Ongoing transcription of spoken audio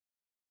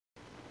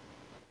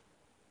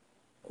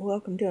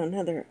Welcome to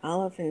another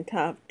Alef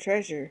Tav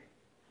treasure.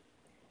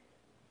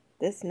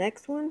 This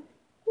next one,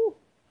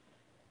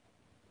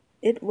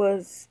 it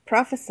was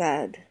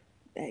prophesied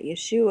that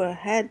Yeshua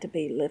had to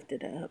be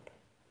lifted up.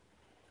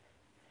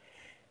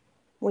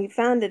 We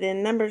found it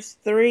in Numbers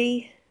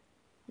 3,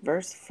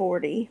 verse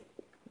 40,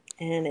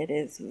 and it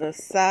is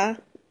Vasa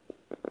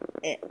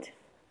et.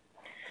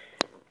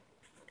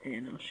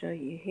 And I'll show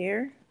you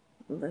here,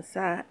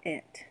 Vasa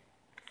et.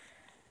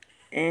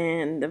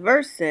 And the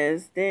verse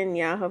says, Then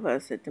Yahweh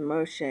said to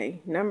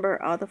Moshe,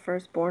 Number all the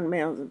firstborn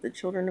males of the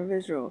children of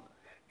Israel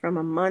from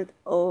a month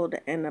old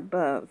and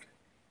above,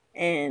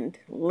 and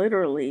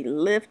literally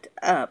lift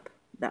up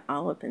the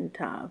Alef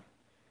Tav,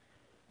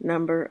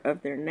 number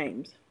of their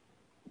names.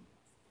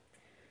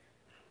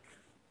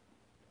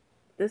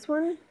 This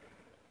one?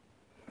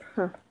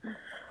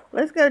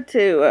 Let's go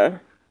to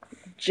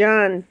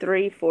Jhn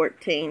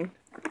 3:14,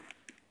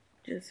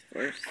 just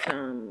for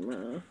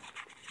some...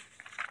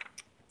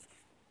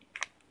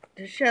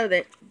 to show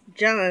that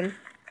John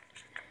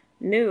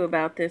knew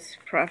about this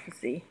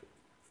prophecy.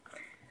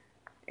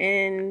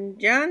 In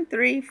Jhn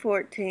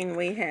 3:14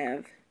 we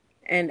have,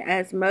 And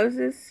as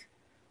Moses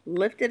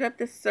lifted up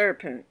the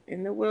serpent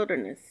in the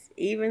wilderness,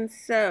 even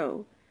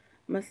so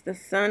must the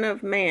Son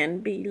of Man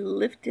be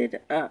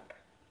lifted up.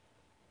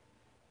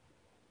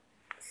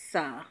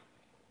 Sa.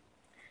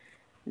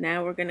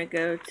 Now we're going to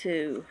go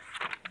to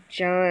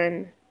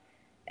John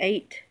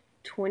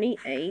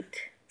 8:28.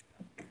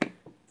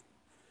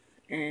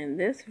 And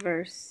this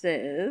verse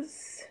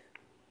says,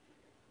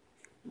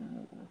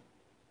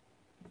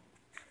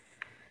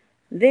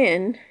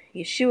 Then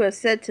Yeshua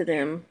said to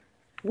them,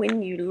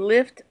 When you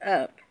lift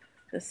up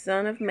the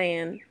Son of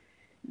Man,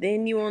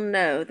 then you will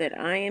know that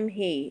I am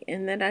He,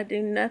 and that I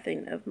do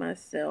nothing of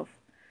myself,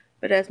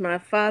 but as my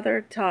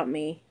Father taught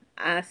me,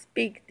 I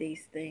speak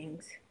these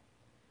things.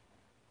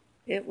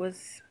 It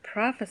was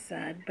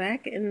prophesied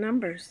back in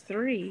Numbers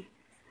 3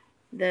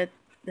 that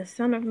the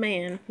Son of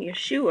Man,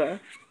 Yeshua,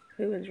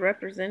 who is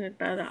represented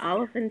by the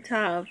Alef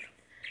Tav,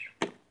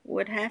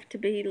 would have to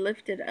be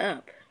lifted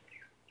up.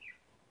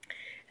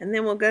 And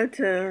then we'll go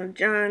to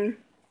John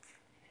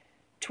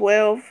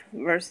 12,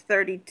 verse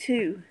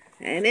 32,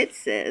 and it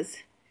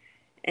says,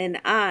 And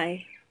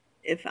I,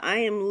 if I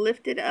am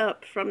lifted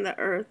up from the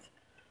earth,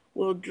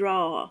 will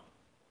draw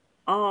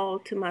all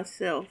to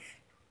myself.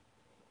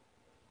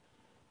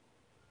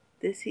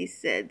 This he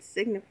said,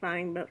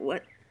 signifying by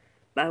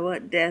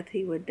what death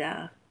he would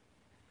die.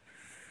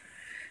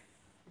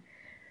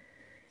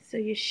 So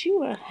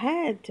Yeshua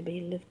had to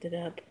be lifted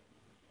up.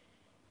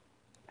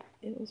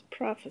 It was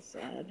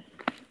prophesied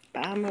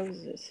by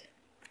Moses.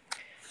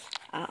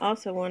 I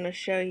also want to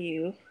show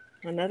you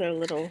another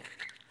little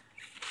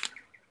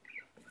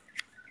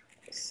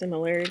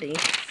similarity.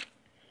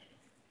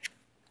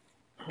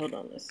 Hold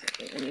on a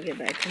second. Let me get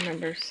back to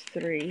Numbers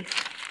 3,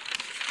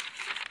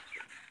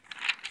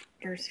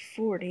 verse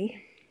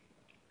 40.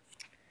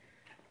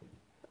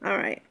 All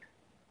right.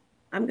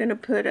 I'm going to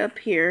put up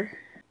here,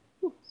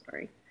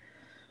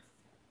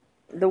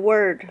 the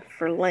word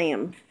for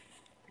lamb,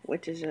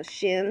 which is a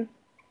shin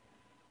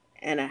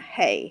and a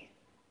hay.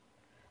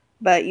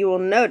 But you will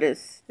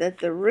notice that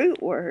the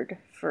root word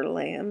for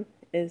lamb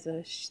is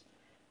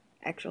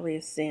actually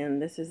a sin.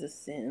 This is a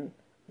sin,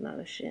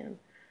 not a shin.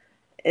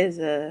 Is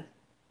a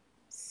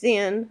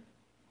sin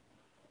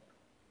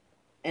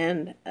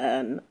and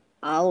an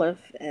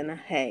aleph and a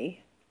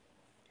hay.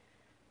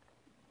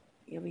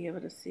 You'll be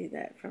able to see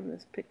that from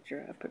this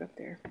picture I put up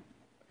there.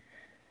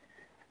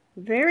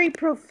 Very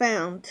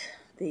profound,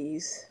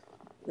 these.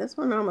 This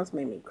one almost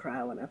made me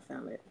cry when I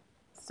found it.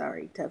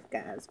 Sorry, tough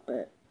guys,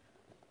 but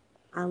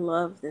I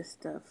love this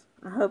stuff.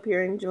 I hope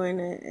you're enjoying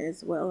it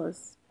as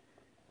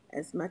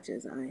much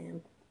as I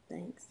am.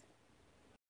 Thanks.